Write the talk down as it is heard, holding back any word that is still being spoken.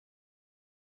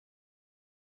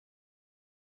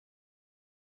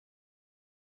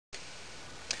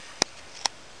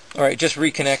Alright, just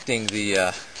reconnecting the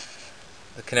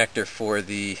connector for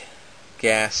the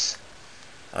gas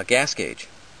gauge.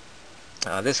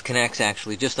 This connects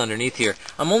actually just underneath here.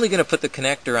 I'm only going to put the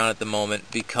connector on at the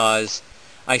moment because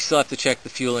I still have to check the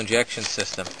fuel injection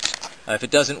system. If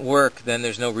it doesn't work, then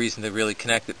there's no reason to really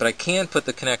connect it. But I can put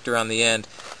the connector on the end.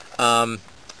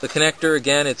 The connector,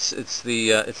 again, it's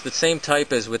the same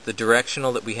type as with the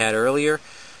directional that we had earlier.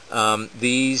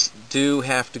 These do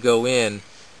have to go in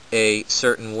a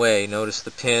certain way. Notice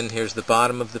the pin. Here's the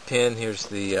bottom of the pin. Here's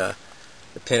the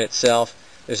pin itself.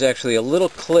 There's actually a little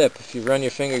clip. If you run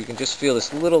your finger, you can just feel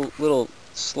this little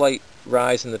slight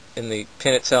rise in the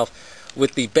pin itself.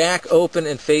 With the back open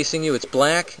and facing you, it's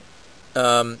black.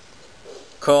 I'm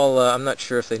not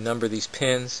sure if they number these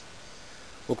pins.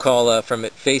 We'll call from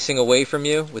it facing away from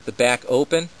you with the back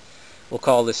open. We'll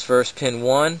call this first pin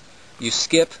 1. You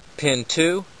skip pin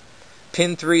 2.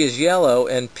 Pin 3 is yellow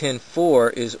and pin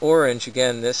 4 is orange.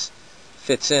 Again, this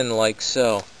fits in like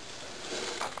so.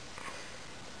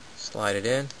 Slide it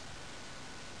in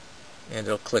and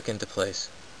it'll click into place.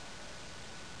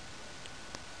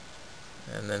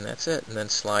 And then that's it. And then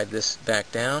slide this back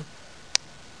down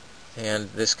and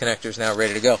this connector is now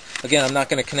ready to go. Again, I'm not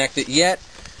going to connect it yet.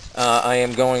 I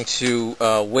am going to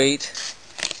wait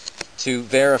to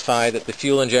verify that the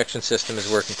fuel injection system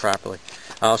is working properly.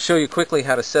 I'll show you quickly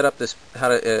how to set up this, how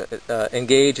to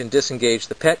engage and disengage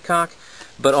the petcock,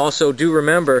 but also do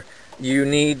remember you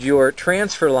need your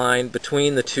transfer line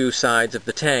between the two sides of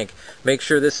the tank. Make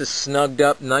sure this is snugged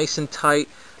up nice and tight.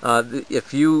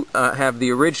 If you have the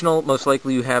original, most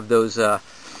likely you have those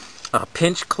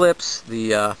pinch clips.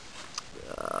 It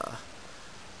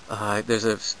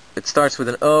starts with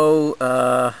an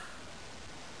O.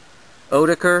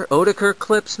 Oetiker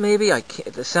clips, maybe? I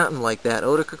can't. Something like that.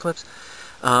 Oetiker clips.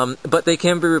 But they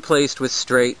can be replaced with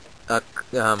straight,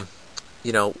 worm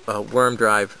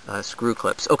drive screw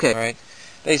clips. Okay. All right.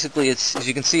 Basically, as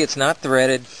you can see, it's not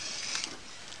threaded.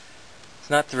 It's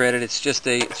not threaded. It's just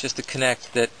a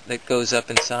connect that goes up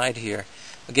inside here.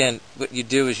 Again, what you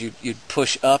do is you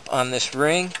push up on this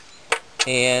ring,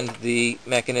 and the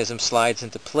mechanism slides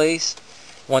into place.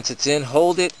 Once it's in,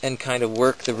 hold it and kind of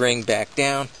work the ring back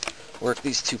down. Work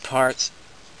these two parts,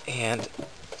 and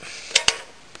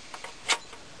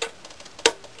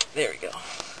there we go.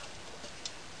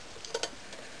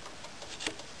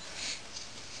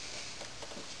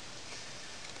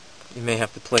 You may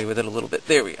have to play with it a little bit.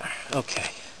 There we are. Okay.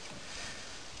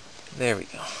 There we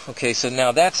go. Okay, so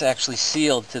now that's actually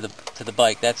sealed to the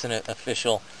bike. That's an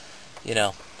official,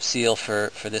 seal for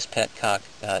this petcock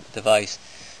device.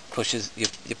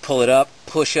 You pull it up,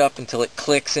 push up until it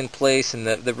clicks in place, and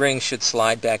the ring should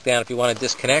slide back down. If you want to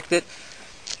disconnect it,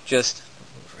 just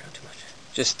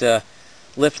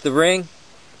lift the ring,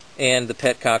 and the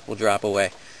petcock will drop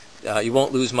away. You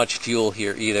won't lose much fuel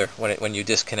here either when you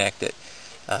disconnect it.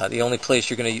 The only place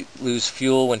you're going to lose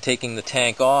fuel when taking the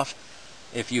tank off,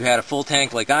 if you had a full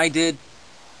tank like I did,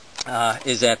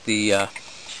 is at the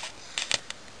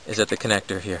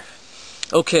connector here.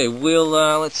 Okay, we'll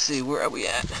let's see, where are we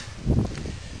at?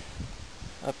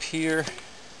 Up here.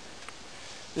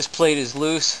 This plate is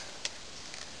loose.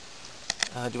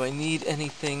 Do I need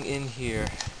anything in here?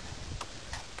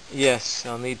 Yes,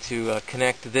 I'll need to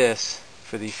connect this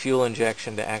for the fuel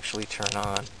injection to actually turn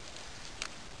on.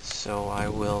 So I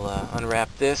will unwrap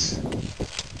this,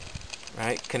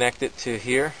 right, connect it to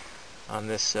here on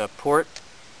this port,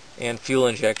 and fuel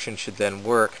injection should then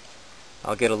work.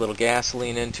 I'll get a little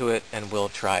gasoline into it and we'll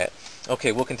try it.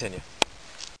 Okay, we'll continue.